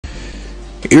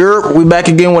Here we back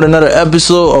again with another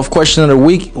episode of Question of the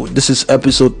Week. This is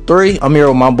episode 3. I'm here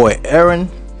with my boy Aaron.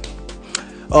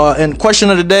 And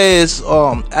question of the day is,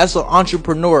 as an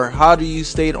entrepreneur, how do you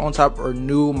stay on top of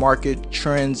new market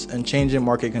trends and changing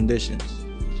market conditions?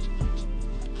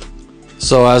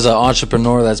 So as an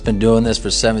entrepreneur that's been doing this for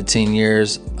 17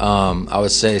 years, I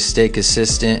would say stay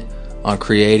consistent on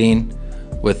creating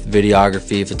with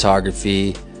videography,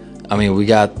 photography. I mean, we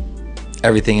got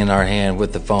everything in our hand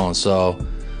with the phone, so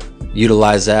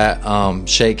utilize that.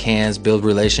 Shake hands, build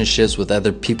relationships with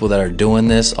other people that are doing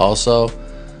this also.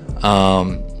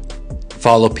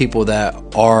 Follow people that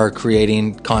are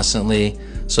creating constantly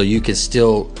so you can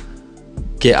still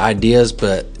get ideas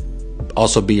but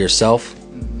also be yourself.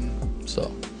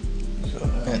 So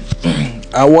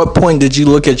at what point did you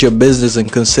look at your business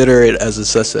and consider it as a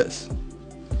success?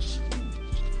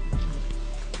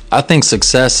 I think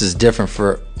success is different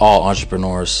for all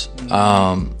entrepreneurs.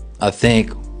 I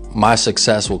think my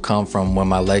success will come from when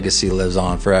my legacy lives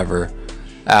on forever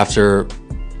after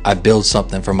I build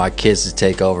something for my kids to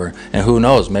take over. And who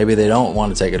knows, maybe they don't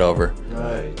want to take it over.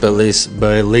 Right. But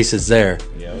at least it's there.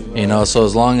 Yeah, you know, so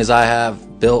as long as I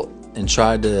have built and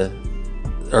try to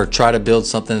build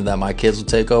something that my kids will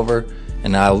take over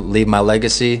and I leave my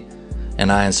legacy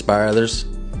and I inspire others,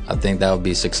 I think that would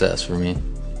be success for me.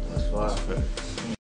 That's fine.